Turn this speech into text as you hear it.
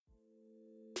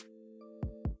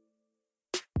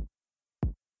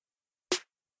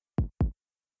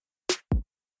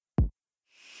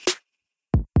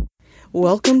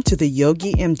Welcome to the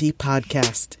Yogi MD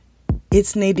podcast.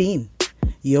 It's Nadine,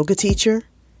 yoga teacher,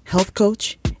 health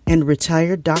coach, and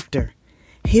retired doctor,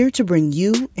 here to bring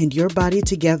you and your body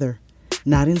together,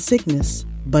 not in sickness,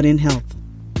 but in health.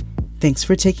 Thanks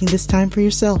for taking this time for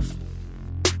yourself.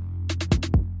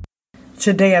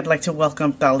 Today, I'd like to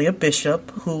welcome Thalia Bishop,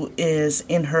 who is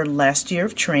in her last year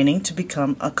of training to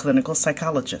become a clinical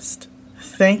psychologist.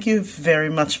 Thank you very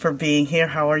much for being here.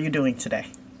 How are you doing today?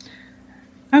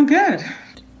 I'm good.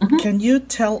 Can you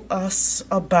tell us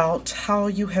about how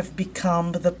you have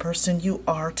become the person you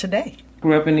are today?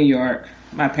 Grew up in New York.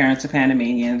 My parents are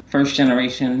Panamanian, first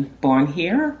generation born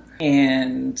here,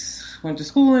 and went to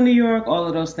school in New York, all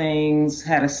of those things.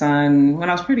 Had a son when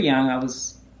I was pretty young. I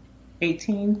was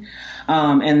 18.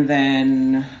 And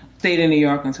then stayed in New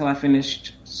York until I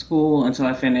finished school,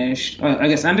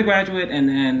 undergraduate, and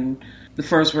then the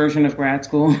first version of grad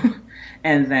school.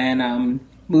 And then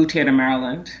moved here to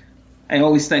Maryland. I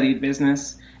always studied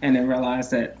business and then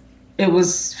realized that it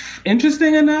was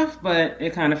interesting enough, but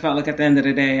it kind of felt like at the end of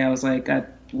the day, I was like,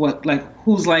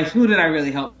 who did I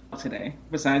really help today?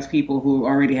 Besides people who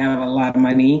already have a lot of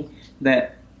money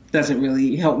that doesn't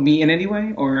really help me in any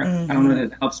way, or I don't know that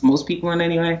it helps most people in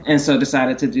any way. And so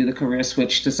decided to do the career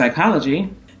switch to psychology.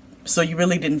 So you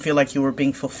really didn't feel like you were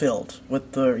being fulfilled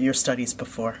with your studies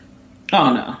before?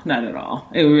 Oh, no, not at all.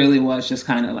 It really was just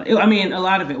kind of a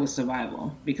lot of it was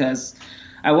survival because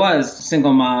I was a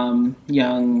single mom,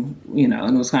 young, and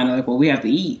it was kind of like, well, we have to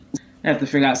eat. I have to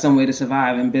figure out some way to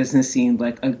survive, and business seemed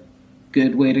like a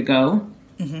good way to go.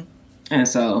 Mm-hmm. And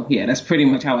so, yeah, that's pretty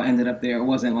much how I ended up there. It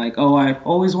wasn't like, oh, I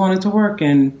always wanted to work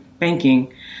in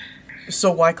banking.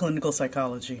 So why clinical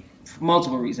psychology? For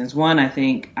multiple reasons. One, I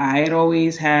think I had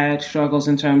always had struggles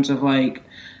in terms of like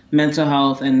mental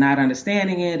health and not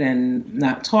understanding it and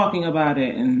not talking about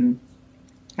it. And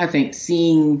I think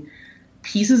seeing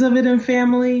pieces of it in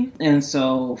family. And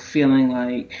so feeling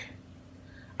like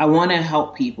I want to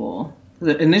help people.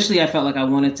 Initially, I felt like I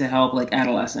wanted to help like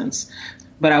adolescents,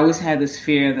 but I always had this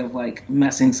fear of like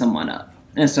messing someone up.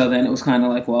 And so then it was kind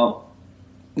of like, well,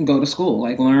 go to school,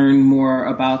 like learn more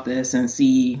about this and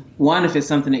see, one, if it's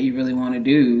something that you really want to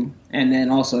do, and then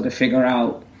also to figure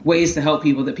out ways to help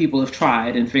people that people have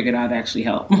tried and figured out actually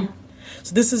help.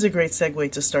 So this is a great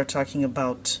segue to start talking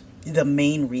about the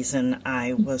main reason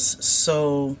I was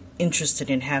so interested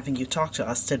in having you talk to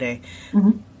us today.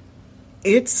 Mm-hmm.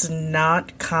 It's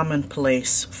not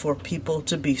commonplace for people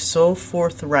to be so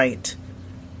forthright,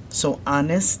 so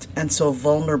honest, and so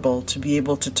vulnerable to be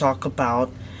able to talk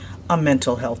about a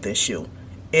mental health issue.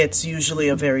 It's usually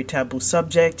a very taboo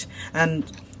subject and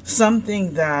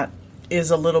something that is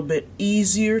a little bit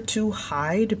easier to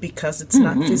hide because it's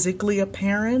not physically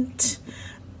apparent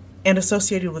and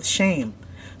associated with shame.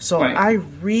 So right. I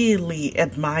really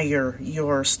admire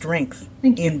your strength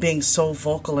in being so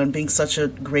vocal and being such a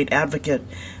great advocate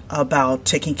about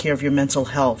taking care of your mental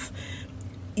health.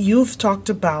 You've talked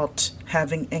about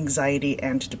having anxiety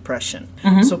and depression.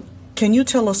 Mm-hmm. So can you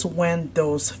tell us when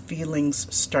those feelings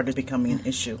started becoming an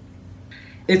issue?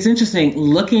 It's interesting.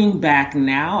 Looking back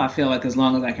now, I feel like as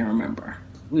long as I can remember.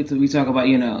 We talk about,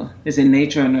 is it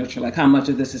nature or nurture? Like how much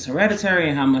of this is hereditary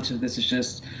and how much of this is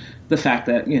just the fact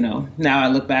that, now I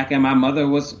look back and my mother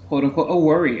was, quote unquote, a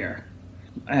worrier.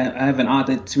 I have an aunt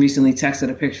that recently texted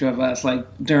a picture of us like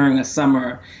during a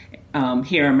summer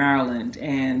here in Maryland.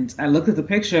 And I looked at the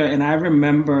picture and I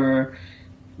remember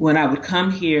when I would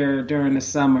come here during the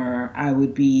summer, I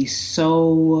would be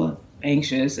so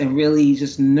anxious and really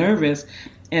just nervous.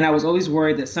 And I was always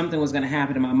worried that something was going to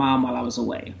happen to my mom while I was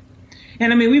away.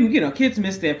 And I mean, kids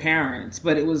miss their parents,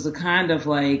 but it was a kind of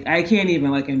like, I can't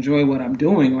even like enjoy what I'm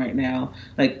doing right now,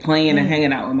 like playing and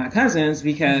hanging out with my cousins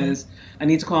because I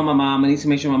need to call my mom. I need to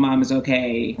make sure my mom is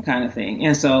okay kind of thing.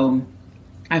 And so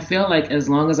I feel like as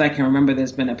long as I can remember,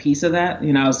 there's been a piece of that.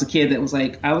 I was the kid that was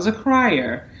like, I was a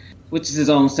crier, which is his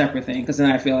own separate thing. Because then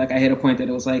I feel like I hit a point that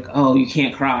it was like, oh, you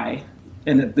can't cry.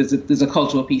 And there's a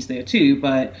cultural piece there too.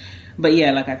 But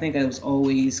yeah, like I think I was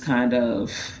always kind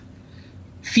of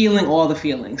feeling all the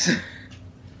feelings.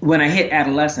 When I hit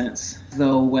adolescence,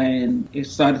 though, when it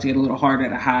started to get a little harder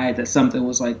to hide that something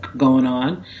was like going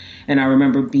on. And I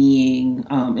remember being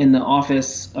in the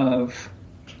office of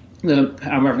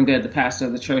Reverend Good, the pastor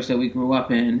of the church that we grew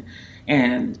up in.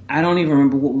 And I don't even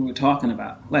remember what we were talking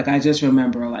about. Like, I just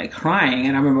remember like crying.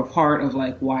 And I remember part of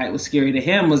like why it was scary to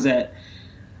him was that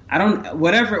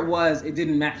whatever it was, it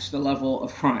didn't match the level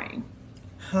of crying.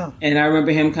 Huh. And I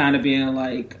remember him kind of being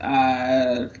like,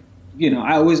 I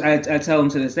tell him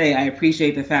to this day, I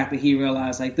appreciate the fact that he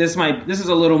realized like this is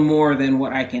a little more than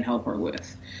what I can help her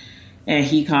with. And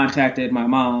he contacted my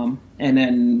mom, and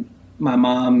then my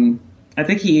mom I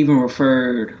think he even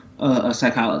referred a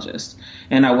psychologist,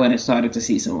 and I went and started to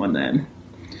see someone then.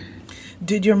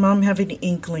 Did your mom have any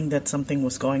inkling that something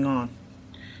was going on?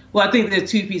 Well, I think there's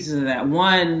two pieces of that.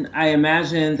 One, I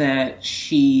imagine that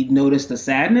she noticed the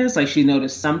sadness, like she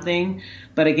noticed something.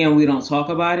 But again, we don't talk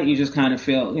about it. You just kind of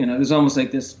feel, there's almost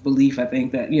like this belief, I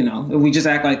think, that, if we just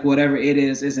act like whatever it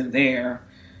is isn't there,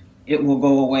 it will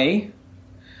go away.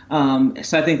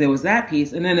 So I think there was that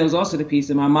piece. And then there was also the piece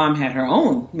that my mom had her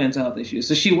own mental health issues.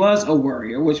 So she was a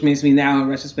worrier, which makes me now in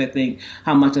retrospect think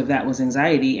how much of that was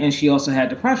anxiety. And she also had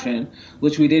depression,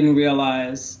 which we didn't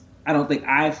realize. I don't think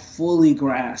I fully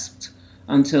grasped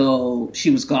until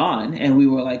she was gone and we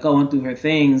were like going through her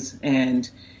things. And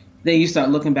then you start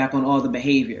looking back on all the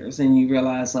behaviors and you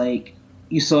realize like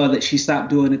you saw that she stopped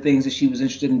doing the things that she was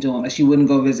interested in doing. Like she wouldn't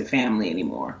go visit family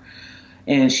anymore.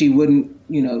 And she wouldn't,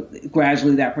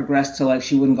 gradually that progressed to like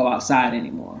she wouldn't go outside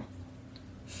anymore.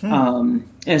 And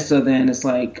so then it's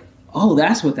like, oh,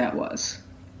 that's what that was.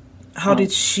 How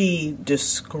did she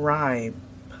describe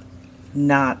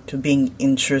not being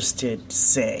interested,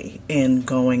 say, in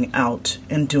going out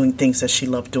and doing things that she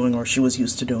loved doing or she was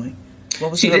used to doing?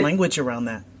 What was her language around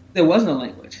that? There was no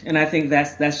language, and I think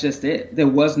that's just it. There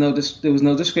was no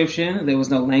description, there was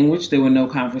no language, there were no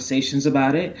conversations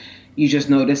about it. You just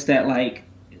noticed that, like,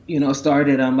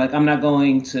 started. I'm not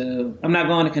going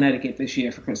to Connecticut this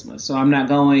year for Christmas, so I'm not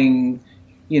going,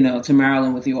 to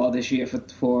Maryland with you all this year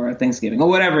for Thanksgiving or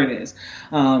whatever it is.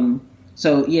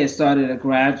 So yeah, it started a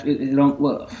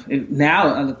gradual.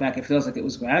 Now I look back, it feels like it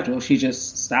was gradual. She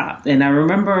just stopped, and I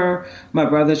remember my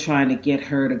brother trying to get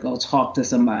her to go talk to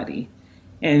somebody,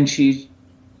 and she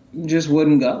just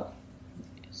wouldn't go.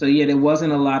 So yeah, there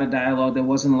wasn't a lot of dialogue. There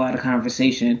wasn't a lot of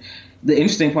conversation. The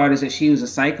interesting part is that she was a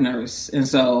psych nurse, and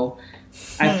so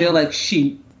I feel like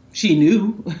she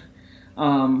knew.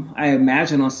 I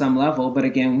imagine on some level, but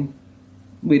again,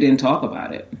 we didn't talk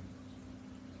about it.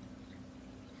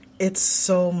 It's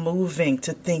so moving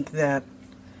to think that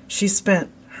she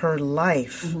spent her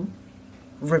life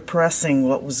repressing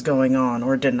what was going on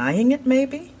or denying it,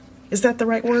 maybe? Is that the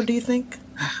right word, do you think?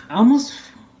 Almost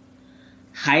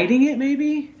hiding it,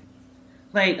 maybe?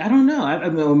 Like, I don't know. I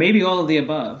mean, or maybe all of the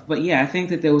above. But yeah, I think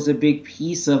that there was a big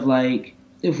piece of like,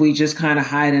 if we just kind of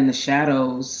hide in the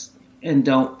shadows and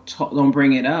don't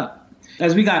bring it up.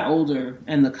 As we got older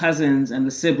and the cousins and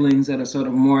the siblings that are sort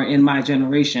of more in my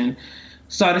generation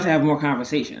started to have more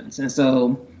conversations. And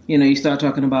so, you start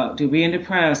talking about being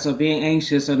depressed or being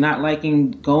anxious or not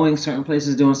liking going certain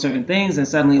places, doing certain things. And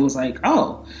suddenly it was like,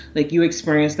 oh, like you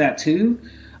experienced that too.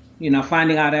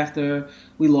 Finding out after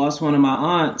we lost one of my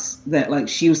aunts that like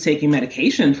she was taking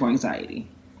medication for anxiety.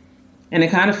 And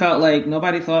it kind of felt like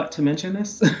nobody thought to mention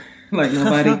this. Like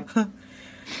nobody.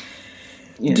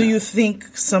 Do you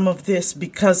think some of this,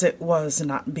 because it was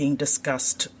not being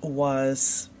discussed,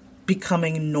 was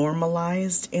becoming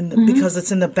normalized because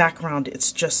it's in the background,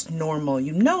 it's just normal.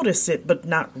 You notice it, but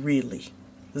not really.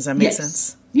 Does that make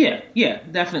sense? Yeah,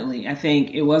 definitely. I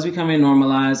think it was becoming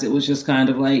normalized. It was just kind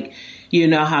of like,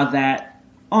 how that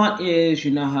aunt is,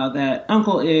 how that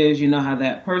uncle is, how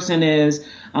that person is.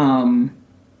 And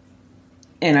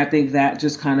I think that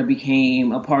just kind of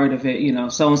became a part of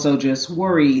it, so-and-so just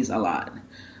worries a lot.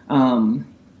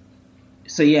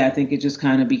 So yeah, I think it just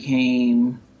kind of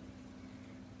became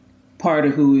part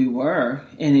of who we were.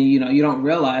 And then, you don't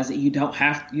realize that you don't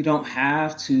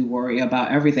have to worry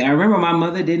about everything. I remember my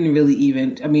mother didn't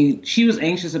really she was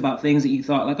anxious about things that you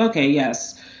thought like, okay,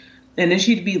 yes. And then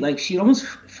she'd be like, she almost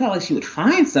felt like she would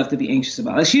find stuff to be anxious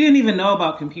about. Like she didn't even know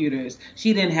about computers.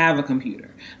 She didn't have a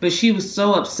computer, but she was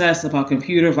so obsessed about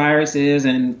computer viruses.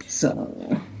 And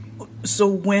so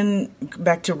when,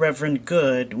 back to Reverend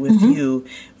Good, with you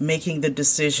making the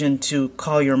decision to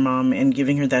call your mom and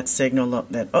giving her that signal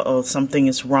that, something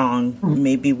is wrong,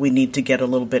 maybe we need to get a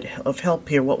little bit of help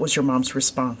here. What was your mom's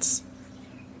response?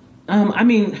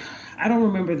 I don't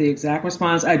remember the exact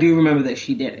response. I do remember that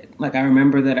she did it. Like, I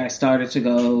remember that I started to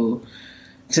go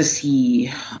to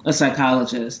see a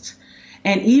psychologist.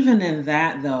 And even in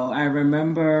that, though, I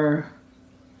remember,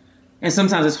 and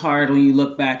sometimes it's hard when you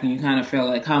look back and you kind of feel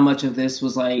like how much of this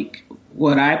was like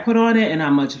what I put on it and how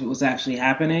much of it was actually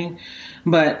happening.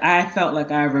 But I felt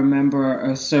like I remember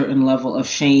a certain level of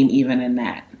shame even in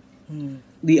that.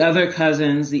 The other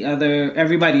cousins,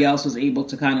 everybody else was able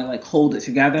to kind of like hold it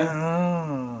together.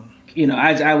 Oh.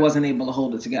 I wasn't able to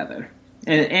hold it together.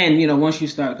 And once you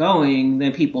start going,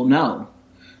 then people know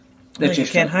that you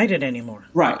can't hide it anymore.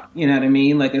 Right. You know what I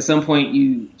mean? Like at some point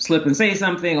you slip and say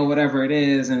something or whatever it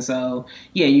is. And so,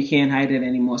 yeah, you can't hide it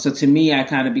anymore. So to me, I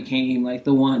kind of became like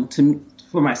the one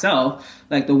for myself,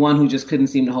 like the one who just couldn't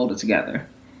seem to hold it together.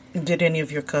 Did any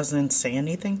of your cousins say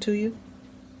anything to you?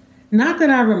 Not that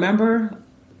I remember.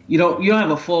 You don't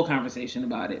have a full conversation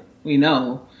about it. We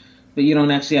know, but you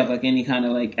don't actually have like any kind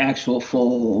of like actual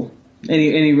full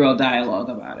any real dialogue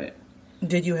about it.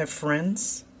 Did you have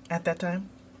friends at that time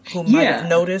who might have Yeah.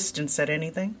 noticed and said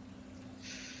anything?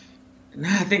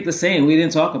 I think the same. We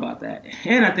didn't talk about that.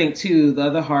 And I think too, the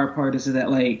other hard part is that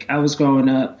like I was growing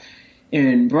up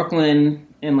in Brooklyn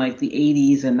in like the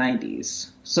 80s and 90s.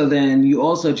 So then you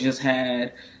also just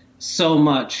had so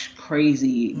much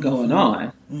crazy going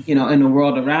on, in the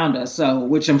world around us. So,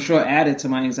 which I'm sure added to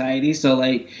my anxiety. So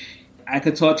like I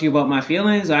could talk to you about my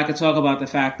feelings, or I could talk about the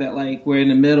fact that like we're in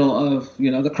the middle of,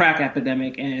 the crack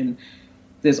epidemic and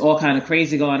there's all kind of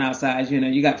crazy going outside.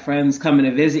 You got friends coming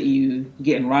to visit you,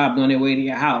 getting robbed on their way to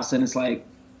your house. And it's like,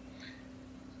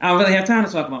 I don't really have time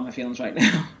to talk about my feelings right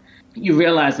now. You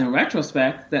realize in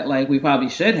retrospect that like we probably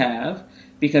should have,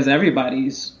 because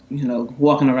everybody's,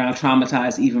 walking around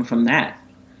traumatized even from that.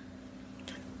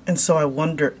 And so I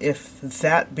wonder if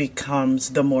that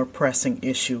becomes the more pressing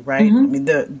issue, right? I mean,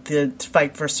 the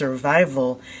fight for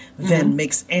survival then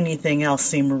makes anything else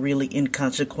seem really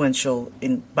inconsequential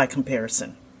by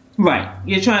comparison. Right.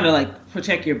 You're trying to like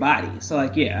protect your body. So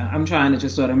like, yeah, I'm trying to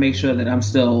just sort of make sure that I'm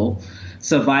still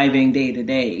surviving day to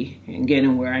day and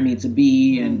getting where I need to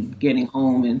be and getting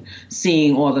home and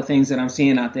seeing all the things that I'm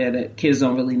seeing out there that kids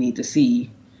don't really need to see.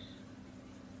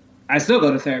 I still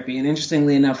go to therapy, and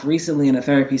interestingly enough, recently in a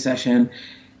therapy session,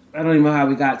 I don't even know how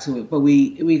we got to it, but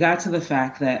we got to the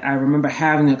fact that I remember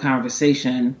having a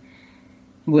conversation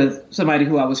with somebody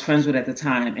who I was friends with at the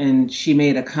time, and she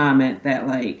made a comment that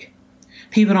like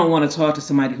people don't want to talk to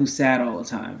somebody who's sad all the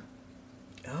time.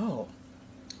 Oh.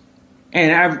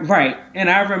 And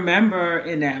I remember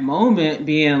in that moment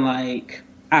being like,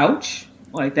 ouch,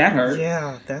 like that hurt.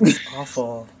 Yeah, that's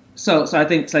awful. So I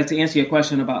think it's like to answer your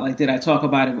question about like, did I talk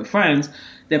about it with friends?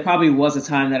 There probably was a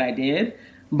time that I did,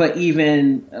 but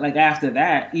even like after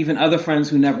that, even other friends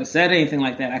who never said anything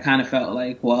like that, I kind of felt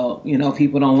like, well,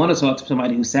 people don't want to talk to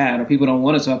somebody who's sad, or people don't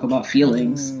want to talk about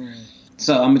feelings.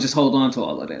 So I'm gonna just hold on to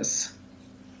all of this.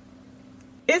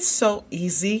 It's so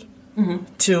easy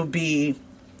to be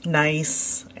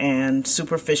nice and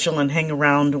superficial and hang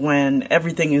around when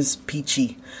everything is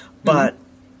peachy, but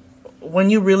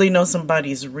when you really know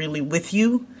somebody's really with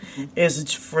you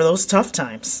is for those tough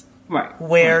times. Right.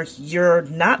 Where you're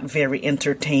not very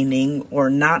entertaining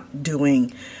or not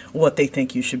doing what they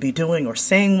think you should be doing or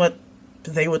saying what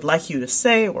they would like you to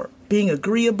say or being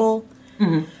agreeable.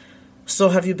 So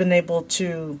have you been able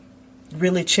to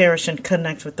really cherish and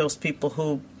connect with those people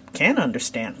who can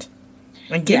understand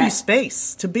and give you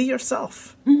space to be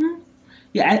yourself?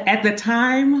 Yeah, at the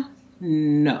time,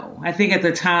 no. I think at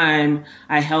the time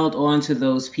I held on to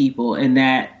those people, and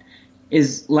that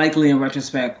is likely in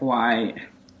retrospect why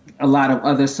a lot of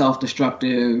other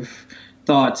self-destructive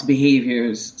thoughts,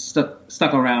 behaviors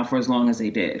stuck around for as long as they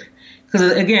did.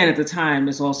 Because again, at the time,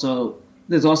 there's also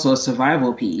a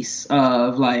survival piece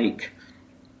of like,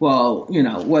 well,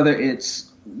 whether it's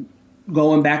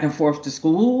going back and forth to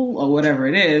school or whatever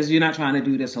it is, you're not trying to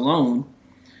do this alone.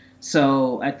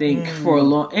 So I think for a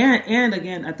long, and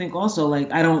again, I think also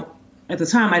like at the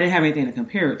time I didn't have anything to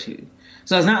compare it to.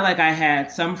 So it's not like I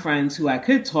had some friends who I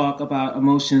could talk about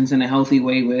emotions in a healthy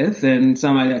way with and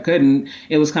somebody I couldn't.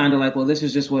 It was kind of like, well, this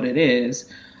is just what it is.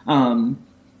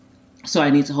 So I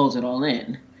need to hold it all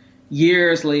in.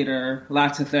 Years later,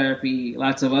 lots of therapy,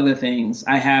 lots of other things,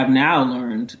 I have now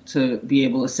learned to be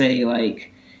able to say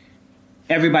like,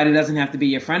 everybody doesn't have to be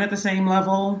your friend at the same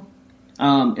level.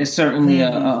 It's certainly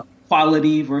a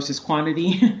quality versus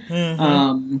quantity.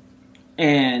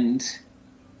 And,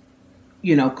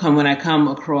 when I come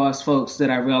across folks that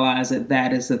I realize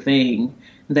that is the thing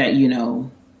that,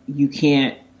 you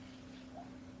can't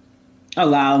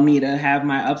allow me to have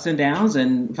my ups and downs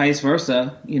and vice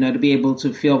versa, to be able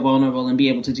to feel vulnerable and be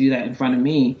able to do that in front of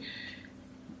me.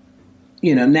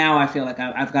 Now I feel like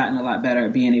I've gotten a lot better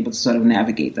at being able to sort of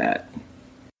navigate that.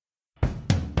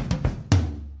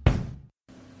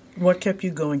 What kept you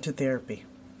going to therapy?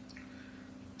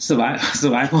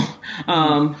 Survival.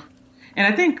 And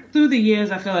I think through the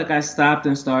years, I feel like I stopped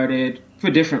and started for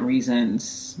different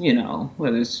reasons,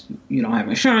 whether it's you don't have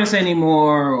insurance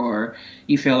anymore or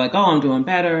you feel like, oh, I'm doing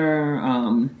better.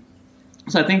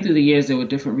 So I think through the years, there were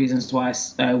different reasons why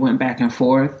I went back and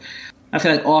forth. I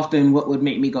feel like often what would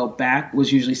make me go back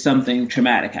was usually something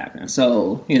traumatic happened.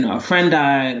 So, a friend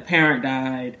died, a parent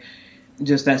died,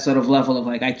 just that sort of level of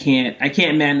like, I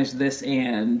can't manage this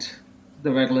and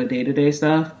the regular day-to-day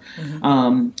stuff.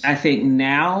 I think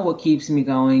now what keeps me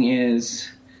going is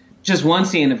just one,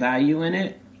 seeing the value in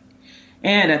it,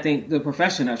 And I think the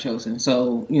profession I've chosen.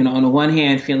 So, on the one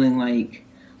hand, feeling like,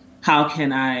 how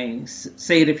can I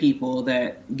say to people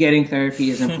that getting therapy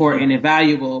is important and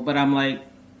valuable, but I'm like,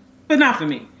 but not for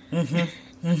me.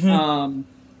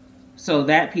 So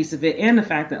that piece of it, and the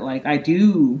fact that like I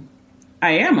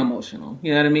am emotional.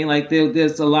 You know what I mean? Like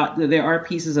there's a lot, there are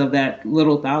pieces of that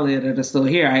little Thalia that are still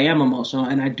here. I am emotional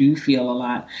and I do feel a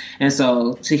lot. And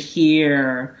so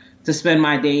to spend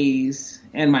my days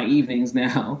and my evenings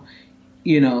now,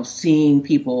 seeing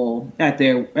people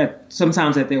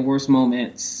sometimes at their worst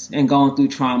moments and going through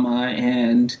trauma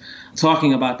and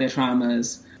talking about their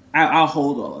traumas, I'll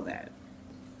hold all of that.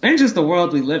 And just the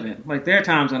world we live in. Like there are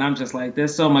times when I'm just like,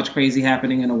 there's so much crazy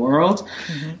happening in the world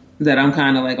that I'm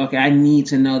kind of like, okay, I need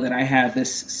to know that I have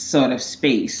this sort of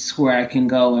space where I can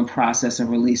go and process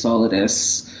and release all of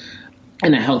this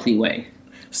in a healthy way.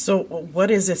 So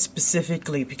what is it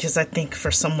specifically? Because I think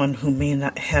for someone who may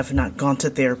not have not gone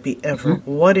to therapy ever,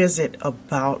 what is it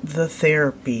about the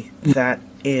therapy that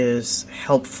is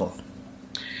helpful?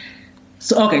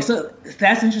 So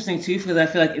that's interesting too, because I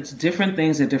feel like it's different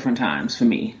things at different times for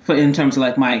me, in terms of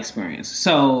like my experience.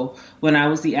 So when I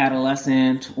was the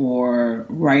adolescent or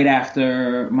right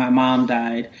after my mom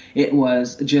died, it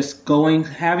was just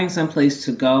having some place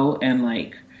to go and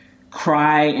like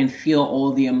cry and feel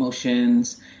all the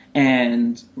emotions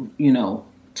and,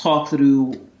 talk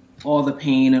through all the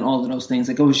pain and all of those things.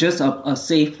 Like it was just a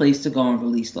safe place to go and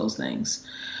release those things.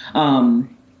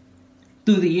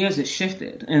 Through the years, it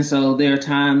shifted. And so there are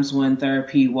times when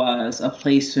therapy was a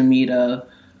place for me to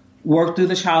work through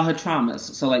the childhood traumas.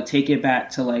 So like take it back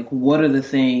to like, what are the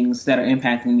things that are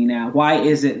impacting me now? Why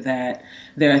is it that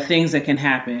there are things that can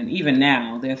happen, even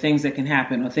now, there are things that can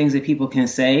happen or things that people can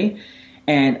say.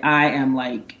 And I am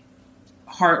like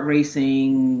heart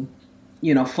racing,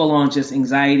 full on just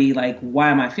anxiety. Like,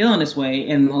 why am I feeling this way?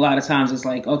 And a lot of times it's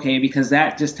like, okay, because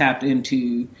that just tapped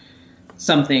into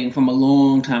something from a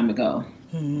long time ago.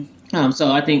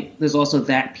 So I think there's also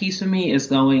that piece for me is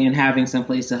going and having some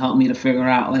place to help me to figure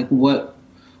out like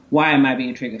why am I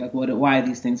being triggered? Like why are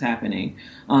these things happening?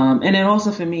 And then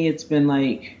also for me, it's been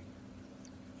like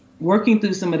working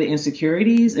through some of the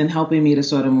insecurities and helping me to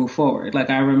sort of move forward. Like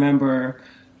I remember,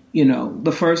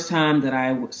 the first time that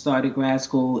I started grad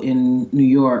school in New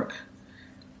York,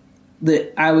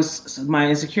 my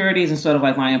insecurities and sort of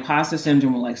like my imposter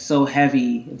syndrome were like so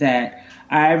heavy that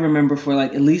I remember for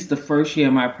like at least the first year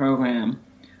of my program,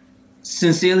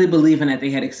 sincerely believing that they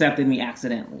had accepted me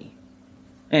accidentally.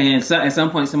 And so at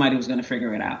some point somebody was going to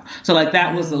figure it out. So like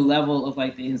that was the level of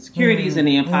like the insecurities and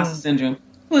the imposter syndrome.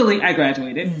 Clearly I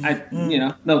graduated.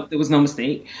 No, there was no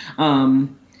mistake.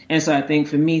 And so I think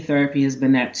for me, therapy has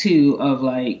been that too, of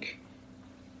like,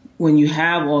 when you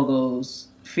have all those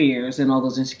fears and all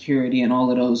those insecurity and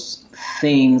all of those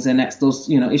things, and that's those,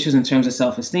 issues in terms of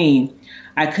self-esteem,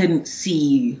 I couldn't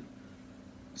see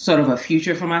sort of a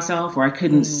future for myself, or I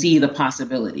couldn't see the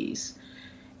possibilities.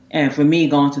 And for me,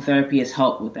 going to therapy has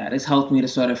helped with that. It's helped me to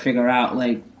sort of figure out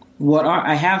like,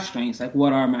 I have strengths, like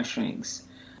what are my strengths?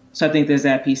 So I think there's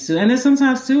that piece too. And then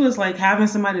sometimes too, it's like having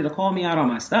somebody to call me out on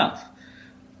my stuff.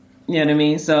 You know what I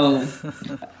mean? So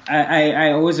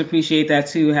I always appreciate that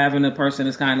too, having a person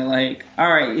that's kind of like, all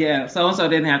right, yeah, so-and-so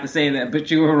didn't have to say that, but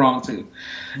you were wrong too.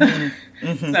 So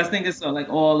I think it's sort of like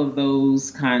all of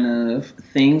those kind of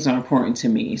things are important to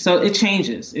me. So it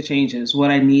changes. What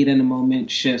I need in the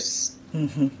moment shifts.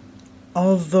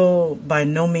 Although by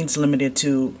no means limited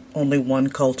to only one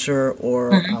culture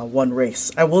or one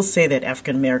race. I will say that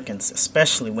African Americans,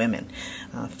 especially women,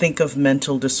 think of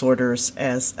mental disorders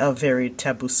as a very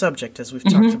taboo subject, as we've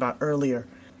talked about earlier.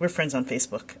 We're friends on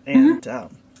Facebook. And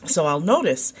so I'll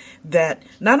notice that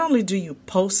not only do you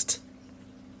post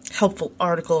helpful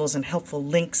articles and helpful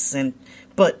links,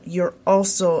 but you're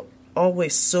also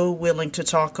always so willing to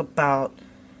talk about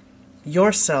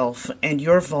yourself and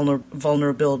your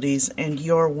vulnerabilities and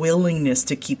your willingness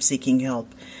to keep seeking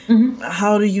help.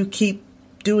 How do you keep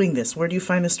doing this? Where do you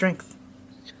find the strength?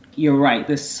 You're right.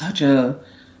 There's such a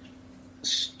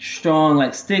strong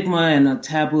like stigma and a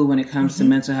taboo when it comes to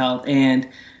mental health. And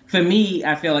for me,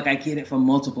 I feel like I get it from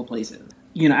multiple places.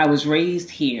 I was raised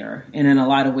here and in a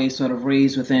lot of ways sort of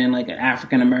raised within like an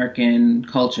African-American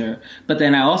culture. But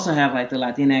then I also have like the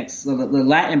Latinx, the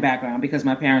Latin background because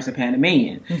my parents are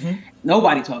Panamanian.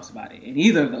 Nobody talks about it in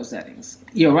either of those settings.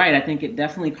 You're right. I think it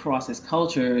definitely crosses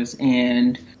cultures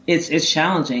and it's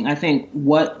challenging. I think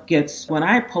when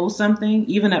I post something,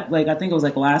 even at like, I think it was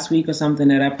like last week or something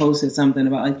that I posted something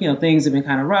about like, things have been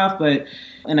kind of rough,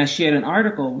 and I shared an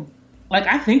article, like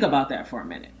I think about that for a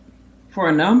minute. For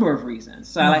a number of reasons.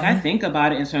 So like I think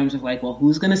about it in terms of like, well,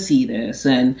 who's going to see this?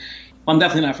 And I'm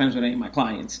definitely not friends with any of my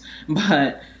clients,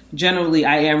 but generally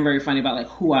I am very funny about like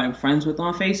who I'm friends with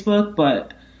on Facebook.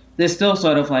 But there's still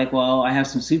sort of like, well, I have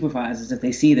some supervisors. If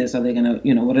they see this, are they gonna,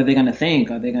 what are they gonna think?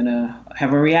 Are they gonna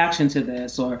have a reaction to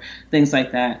this or things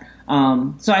like that?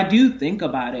 So I do think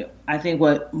about it. I think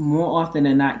what more often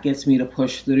than not gets me to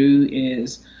push through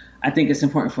is I think it's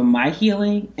important for my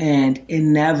healing, and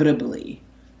inevitably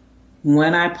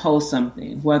when I post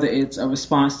something, whether it's a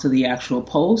response to the actual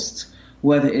post,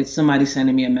 whether it's somebody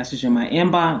sending me a message in my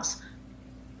inbox,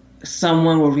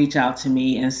 someone will reach out to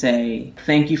me and say,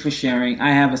 thank you for sharing.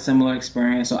 I have a similar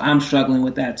experience, or I'm struggling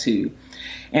with that too.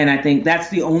 And I think that's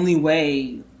the only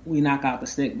way we knock out the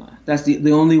stigma. That's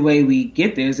the only way we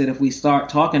get there, is that if we start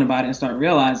talking about it and start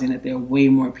realizing that there are way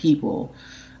more people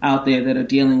out there that are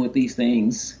dealing with these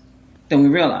things than we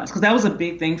realize. Because that was a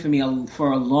big thing for me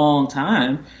for a long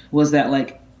time, was that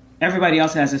like everybody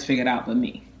else has this figured out but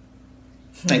me.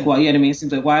 Like, well, you know what I mean? It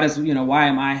seems like, why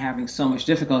am I having so much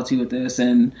difficulty with this?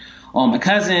 And all my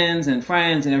cousins and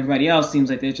friends and everybody else seems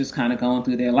like they're just kind of going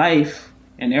through their life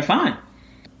and they're fine.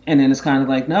 And then it's kind of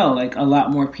like, no, like a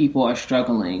lot more people are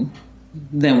struggling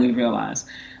than we realize.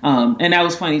 And that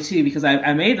was funny too, because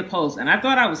I made the post and I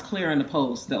thought I was clear in the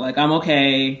post that like, I'm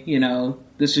okay.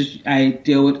 I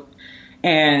deal with,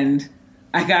 and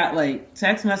I got like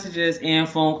text messages and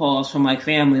phone calls from like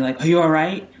family, like, are you all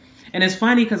right? And it's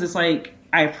funny because it's like,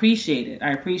 I appreciate it.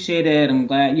 I'm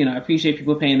glad, I appreciate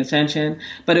people paying attention.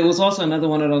 But it was also another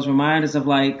one of those reminders of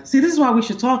like, see, this is why we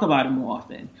should talk about it more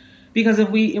often. Because if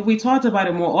we talked about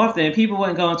it more often, people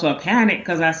wouldn't go into a panic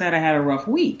because I said I had a rough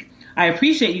week. I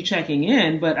appreciate you checking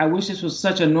in, but I wish this was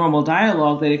such a normal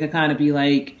dialogue that it could kind of be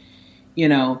like,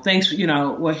 thanks,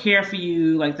 we're here for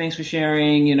you. Like, thanks for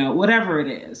sharing, whatever it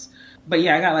is. But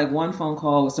yeah, I got like one phone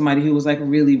call with somebody who was like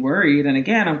really worried. And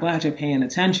again, I'm glad you're paying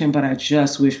attention, but I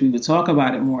just wish we would talk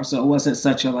about it more. So it wasn't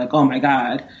such a like, oh my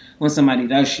God, when somebody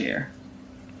does share.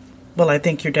 Well, I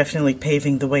think you're definitely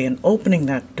paving the way and opening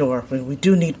that door. We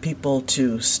do need people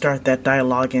to start that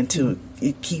dialogue and to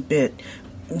keep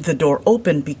the door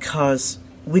open, because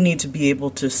we need to be able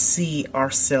to see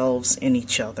ourselves in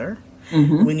each other.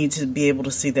 Mm-hmm. We need to be able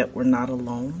to see that we're not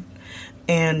alone.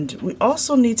 And we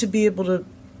also need to be able to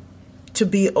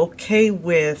be okay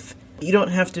with, you don't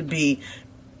have to be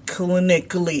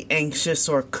clinically anxious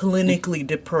or clinically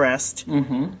depressed.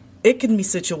 Mm-hmm. It can be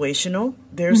situational.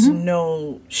 There's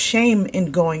no shame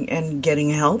in going and getting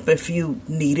help if you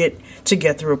need it to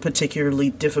get through a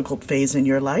particularly difficult phase in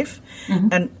your life. Mm-hmm.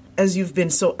 And as you've been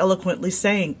so eloquently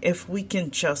saying, if we can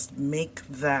just make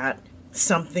that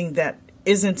something that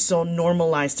isn't so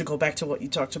normalized, to go back to what you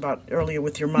talked about earlier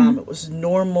with your mom, it was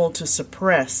normal to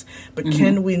suppress, but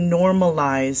can we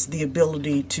normalize the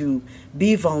ability to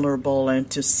be vulnerable and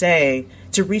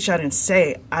to reach out and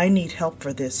say, I need help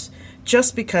for this?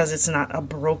 Just because it's not a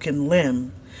broken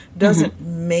limb doesn't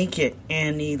make it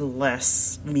any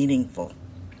less meaningful.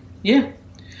 Yeah.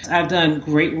 I've done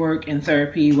great work in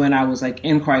therapy when I was like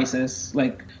in crisis,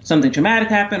 like something traumatic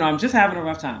happened, or I'm just having a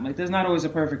rough time. Like, there's not always a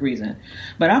perfect reason.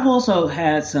 But I've also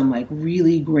had some like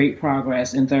really great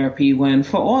progress in therapy when,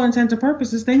 for all intents and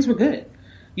purposes, things were good.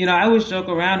 I always joke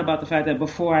around about the fact that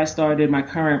before I started my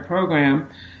current program,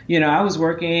 I was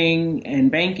working in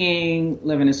banking,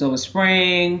 living in Silver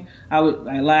Spring. I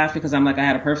laugh because I'm like, I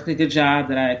had a perfectly good job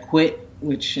that I quit,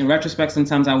 which in retrospect,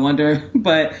 sometimes I wonder,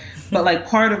 but like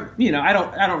part of, I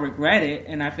don't regret it.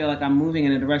 And I feel like I'm moving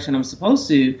in a direction I'm supposed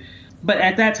to. But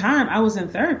at that time I was in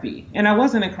therapy and I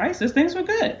wasn't in crisis. Things were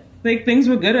good. Like, things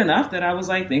were good enough that I was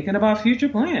like thinking about future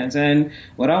plans and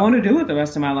what I want to do with the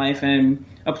rest of my life, and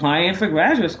applying for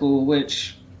graduate school,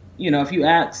 which, if you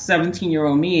ask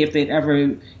 17-year-old me if they'd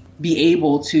ever be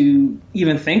able to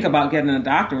even think about getting a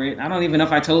doctorate, I don't even know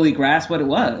if I totally grasped what it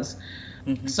was.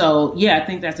 Mm-hmm. So, yeah, I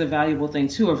think that's a valuable thing,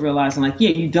 too, of realizing, like,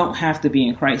 yeah, you don't have to be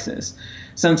in crisis.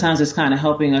 Sometimes it's kind of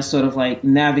helping us sort of like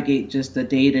navigate just the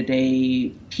day-to-day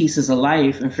pieces of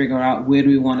life and figure out where do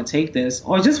we want to take this,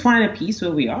 or just find a peace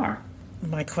where we are.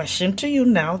 My question to you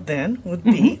now then would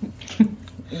be,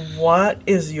 what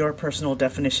is your personal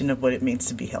definition of what it means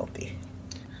to be healthy?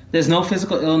 There's no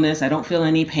physical illness. I don't feel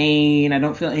any pain. I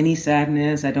don't feel any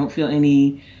sadness. I don't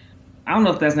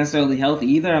know if that's necessarily healthy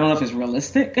either. I don't know if it's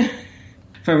realistic.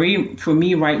 For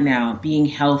me right now, being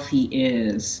healthy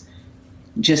is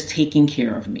just taking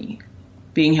care of me.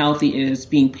 Being healthy is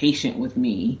being patient with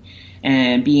me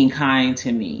and being kind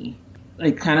to me.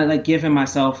 Like, kind of like giving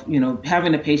myself,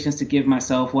 having the patience to give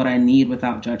myself what I need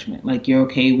without judgment. Like, you're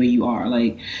okay where you are.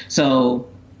 Like, so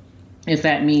if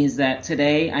that means that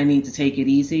today I need to take it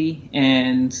easy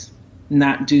and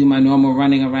not do my normal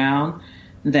running around,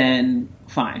 then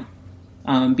fine.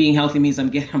 Being healthy means I'm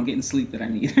getting sleep that I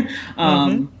need.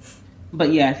 Mm-hmm.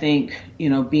 But yeah, I think,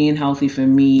 being healthy for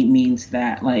me means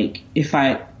that, like, if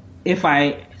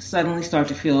I suddenly start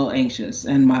to feel anxious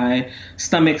and my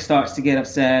stomach starts to get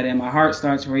upset and my heart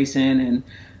starts racing and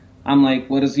I'm like,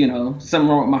 what is, something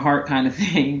wrong with my heart kind of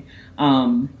thing.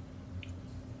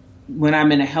 When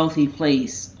I'm in a healthy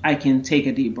place, I can take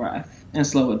a deep breath and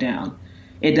slow it down.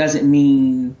 It doesn't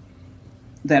mean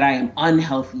that I am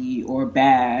unhealthy or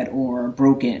bad or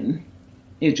broken.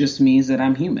 It just means that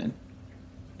I'm human.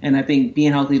 And I think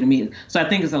being healthy to me, so I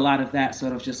think it's a lot of that,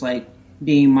 sort of just like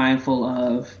being mindful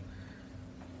of,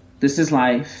 this is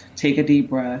life, take a deep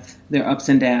breath, there are ups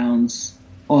and downs,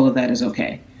 all of that is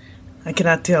okay. I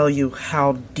cannot tell you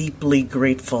how deeply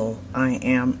grateful I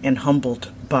am and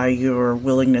humbled by your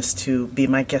willingness to be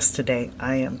my guest today.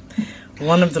 I am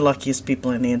one of the luckiest people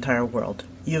in the entire world.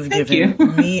 You've Thank given you.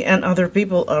 me and other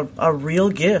people a real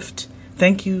gift.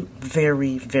 Thank you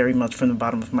very, very much from the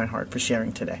bottom of my heart for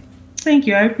sharing today. Thank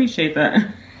you. I appreciate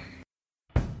that.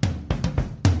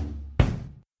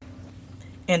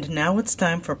 And now it's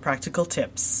time for practical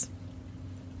tips.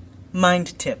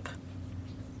 Mind tip.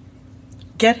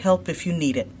 Get help if you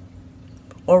need it,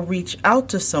 or reach out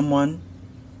to someone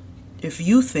if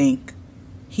you think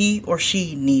he or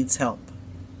she needs help.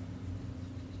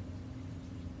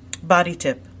 Body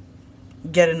tip.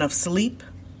 Get enough sleep,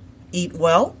 eat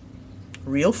well,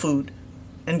 real food,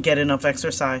 and get enough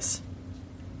exercise.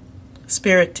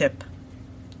 Spirit tip.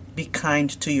 Be kind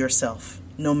to yourself,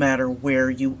 no matter where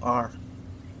you are.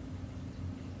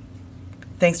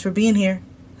 Thanks for being here.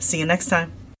 See you next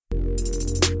time.